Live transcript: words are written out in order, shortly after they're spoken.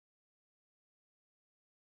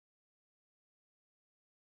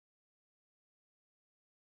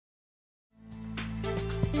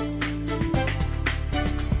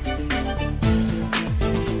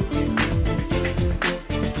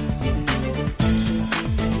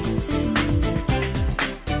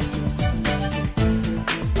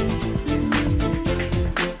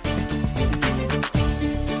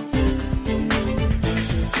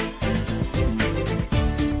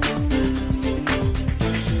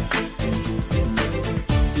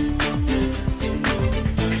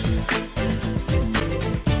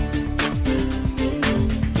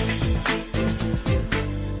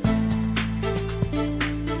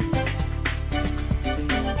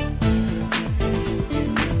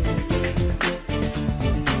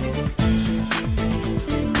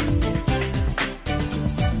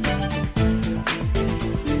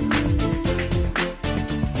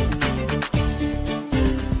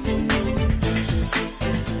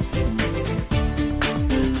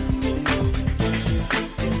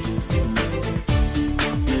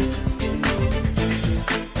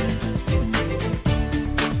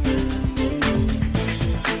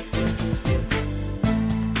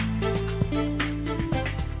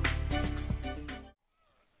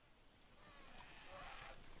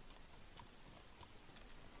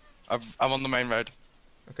I'm on the main road.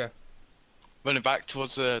 Okay. Running back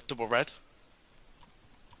towards the double red.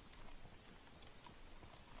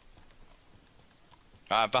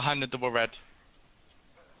 Behind the double red.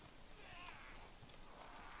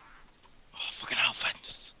 Oh, fucking hell,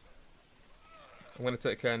 fence. I'm gonna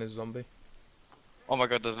take care of this zombie. Oh my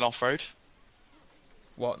god, there's an off-road.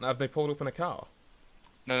 What? Have they pulled up in a car?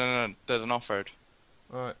 No, there's an off-road.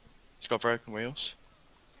 Alright. It's got broken wheels.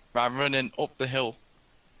 Right, I'm running up the hill.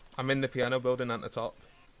 I'm in the piano building at the top.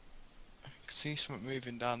 I can see something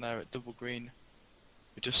moving down there at double green.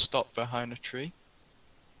 We just stopped behind a tree.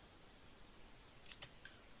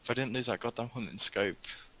 If I didn't lose that goddamn hunting scope.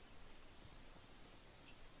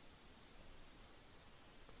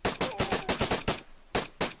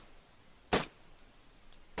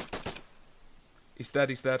 He's dead,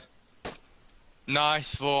 he's dead.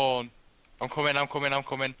 Nice, Vaughan. I'm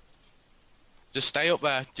coming. Just stay up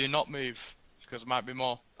there, do not move, because there might be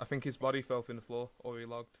more. I think his body fell in the floor, or he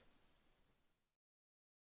logged.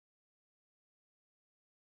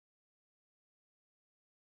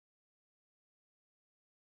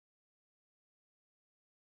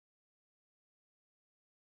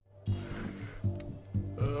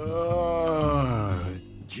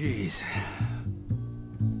 Jeez.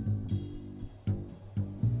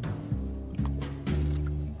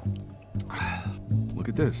 Look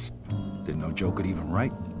at this. Didn't know Joe could even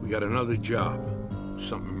write. We got another job.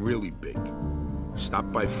 Something really big.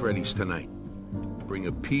 Stop by Freddy's tonight. Bring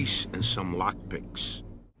a piece and some lockpicks.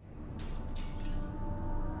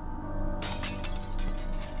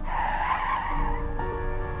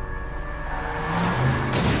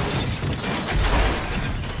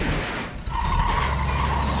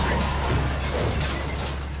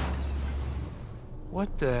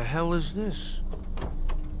 What the hell is this?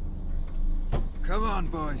 Come on,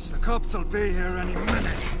 boys. The cops will be here any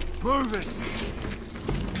minute. Move it!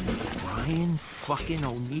 Ryan fucking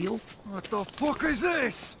O'Neill? What the fuck is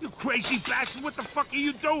this? You crazy bastard, what the fuck are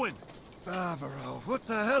you doing? Barbaro, what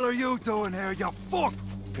the hell are you doing here, you fuck?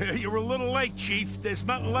 You're a little late, Chief. There's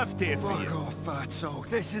nothing left here for you. Fuck off, fatso.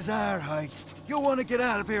 This is our heist. You want to get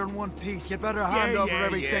out of here in one piece, you'd better hand over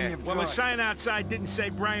everything you've got. Well, the sign outside didn't say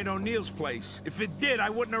Brian O'Neill's place. If it did, I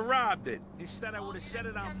wouldn't have robbed it. Instead, I would have set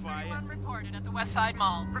it on fire. 1031 reported at the West Side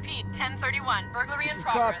Mall. Repeat, 1031. Burglary in This is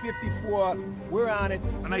progress. car 54. We're on it.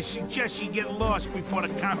 And I suggest you get lost before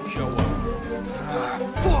the cops show up. Ah,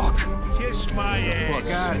 fuck! Kiss my ass.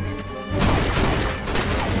 Fuck out of here.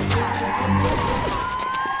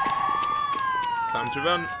 Time to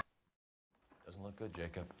run. Doesn't look good,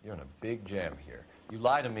 Jacob. You're in a big jam here. You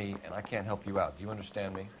lie to me, and I can't help you out. Do you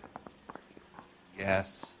understand me?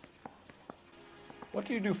 Yes. What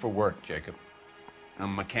do you do for work, Jacob?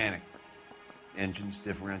 I'm a mechanic. Engines,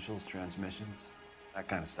 differentials, transmissions, that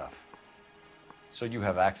kind of stuff. So you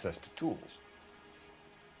have access to tools?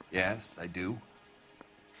 Yes, I do.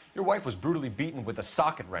 Your wife was brutally beaten with a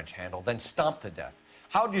socket wrench handle, then stomped to death.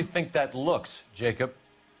 How do you think that looks, Jacob?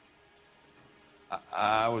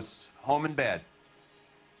 I was home in bed.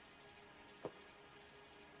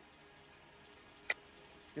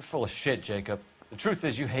 You're full of shit, Jacob. The truth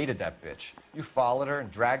is you hated that bitch. You followed her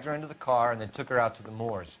and dragged her into the car and then took her out to the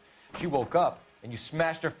moors. She woke up and you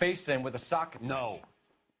smashed her face in with a socket. No.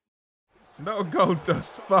 No gold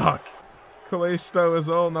dust, fuck. Callisto is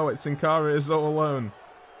all, no, it's Sincari is all alone.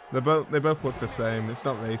 They both look the same, it's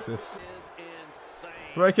not racist.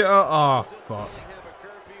 Break it up, oh fuck.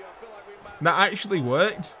 That actually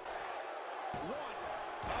worked.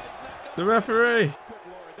 The referee.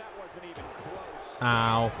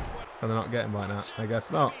 Ow. And they're not getting by now. I guess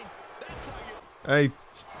not. Hey,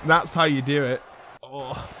 that's how you do it.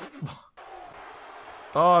 Oh, fuck.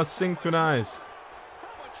 Oh, synchronized.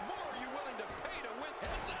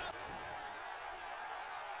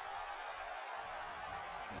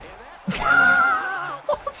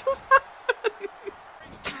 What just happened?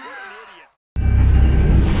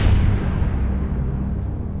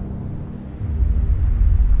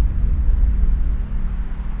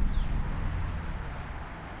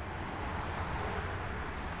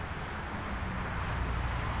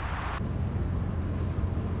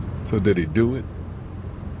 So did he do it?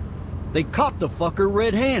 They caught the fucker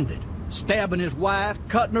red-handed, stabbing his wife,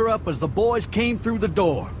 cutting her up as the boys came through the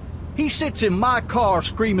door. He sits in my car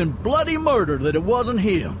screaming bloody murder that it wasn't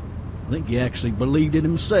him. I think he actually believed it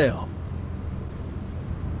himself.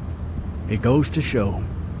 It goes to show,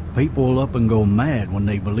 people will up and go mad when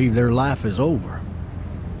they believe their life is over.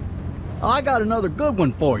 I got another good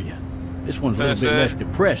one for you. This one's a little bit less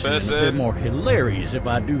depressing and a bit more hilarious, if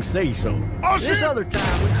I do say so. Oh, shit! This other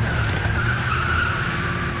time...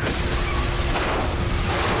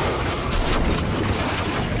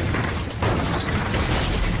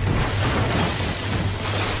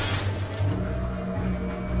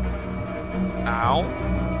 pal.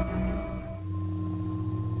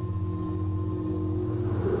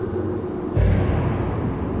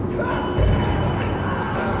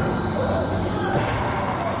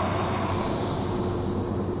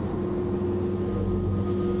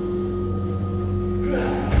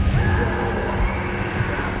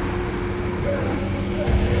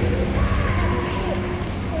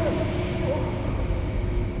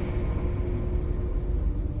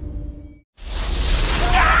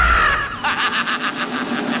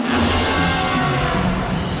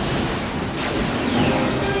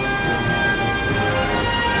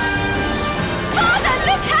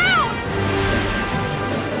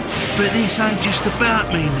 But this ain't just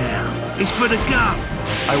about me now. It's for the Gov.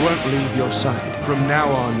 I won't leave your side. From now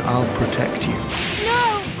on, I'll protect you.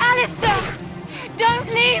 No, Alistair! Don't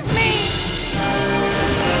leave me!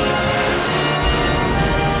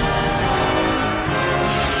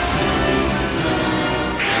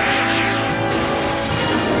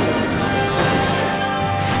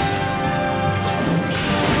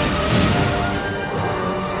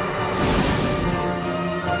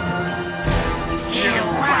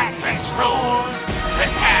 Fools,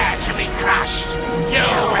 prepare to be crushed. You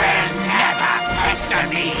will never pester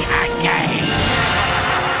me again.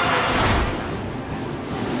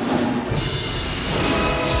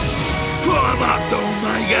 Climb up, don't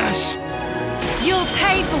make us. You'll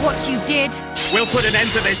pay for what you did. We'll put an end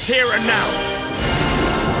to this here and now.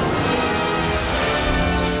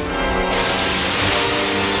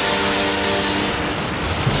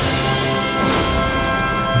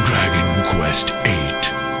 Dragon Quest VIII.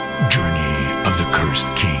 Journey of the Cursed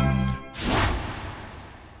King.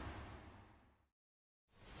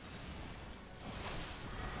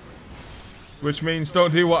 Which means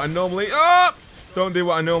don't do what I normally don't do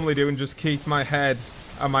what I normally do and just keep my head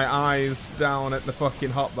and my eyes down at the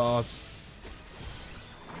fucking hotbars.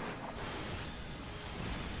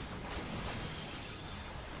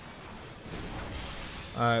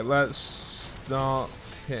 Alright, let's start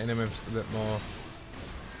hitting him a bit more.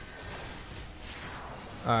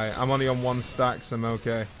 Alright, I'm only on 1 stack, so I'm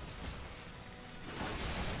okay.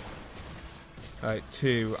 Alright,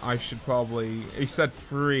 2. I should probably... He said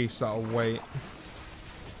 3, so I'll wait.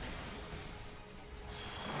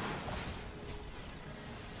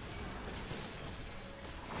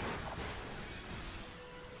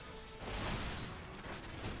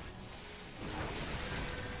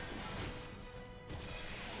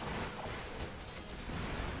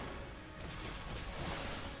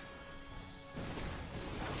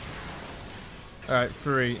 Alright,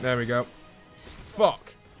 3. There we go.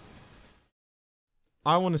 Fuck!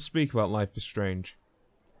 I want to speak about Life is Strange.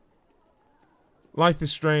 Life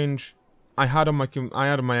is Strange, I had on my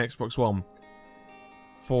Xbox One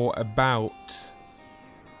for about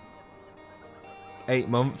 8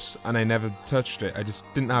 months, and I never touched it. I just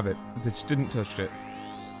didn't have it. I just didn't touch it.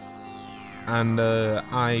 And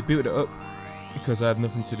I booted it up because I had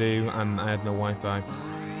nothing to do and I had no Wi-Fi.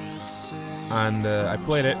 And I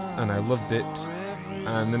played it and I loved it.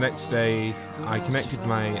 And the next day, I connected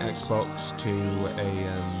my Xbox to a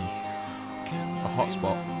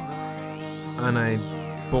hotspot, and I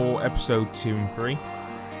bought episode 2 and 3.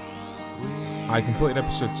 I completed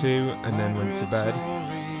episode 2 and then went to bed.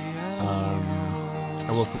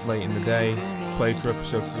 I woke up late in the day, played for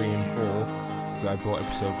episode 3 and 4, so I bought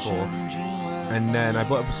episode 4. And then I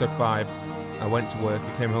bought episode 5. I went to work,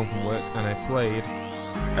 I came home from work, and I played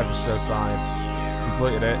episode 5,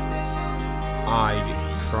 completed it. I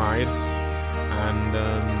cried, and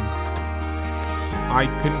I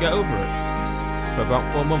couldn't get over it for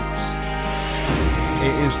about 4 months.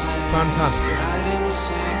 It is fantastic.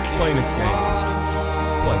 Play this game.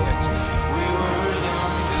 Play it.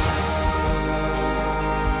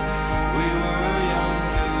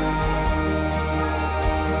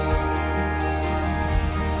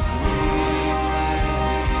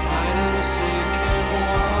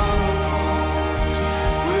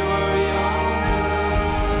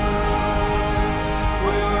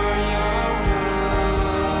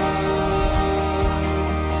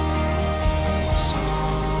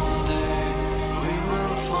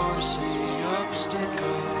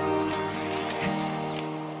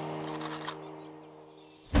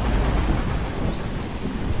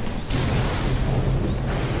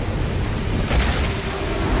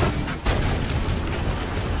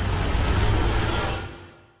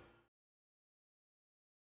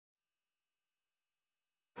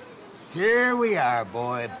 Here we are,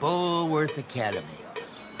 boy. Bullworth Academy.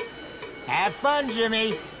 Have fun,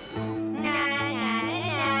 Jimmy.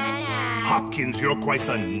 Hopkins, you're quite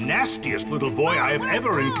the nastiest little boy I have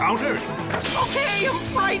ever encountered. Okay, I'm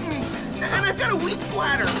frightened. And I've got a weak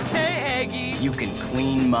bladder. Hey, Aggie. You can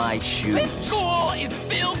clean my shoes. This school is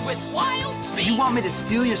filled with wild beasts. You want me to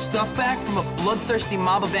steal your stuff back from a bloodthirsty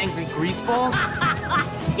mob of angry greaseballs?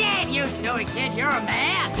 Get used to it, kid. You're a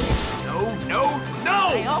man. No!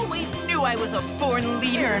 I always knew I was a born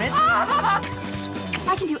leader. Ernest.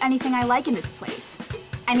 I can do anything I like in this place.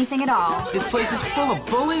 Anything at all. This place is full of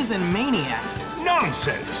bullies and maniacs.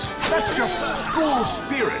 Nonsense! That's just school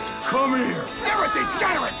spirit. Come here. You're a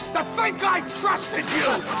degenerate. To think I trusted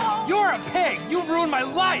you. You're a pig. You've ruined my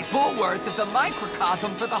life. Bullworth is a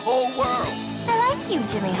microcosm for the whole world. I like you,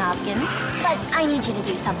 Jimmy Hopkins, but I need you to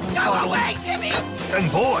do something for me. Go away, Timmy!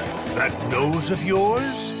 And boy, that nose of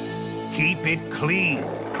yours, keep it clean.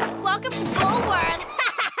 Welcome to Bullworth.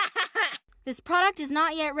 This product is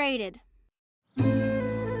not yet rated.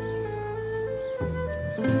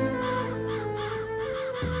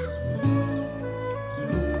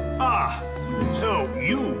 Ah, so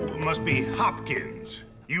you must be Hopkins.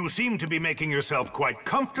 You seem to be making yourself quite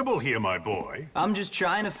comfortable here, my boy. I'm just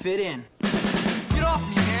trying to fit in. Get off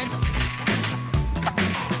me, man.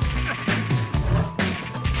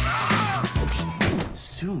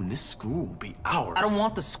 Soon, this school will be ours. I don't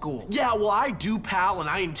want the school. Yeah, well, I do, pal, and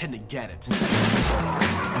I intend to get it.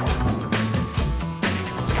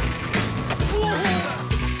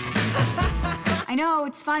 I know,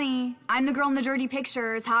 it's funny. I'm the girl in the dirty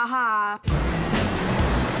pictures, ha ha.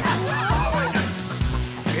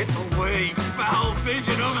 Get away, foul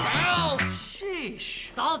vision of hell! Sheesh.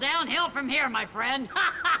 It's all downhill from here, my friend.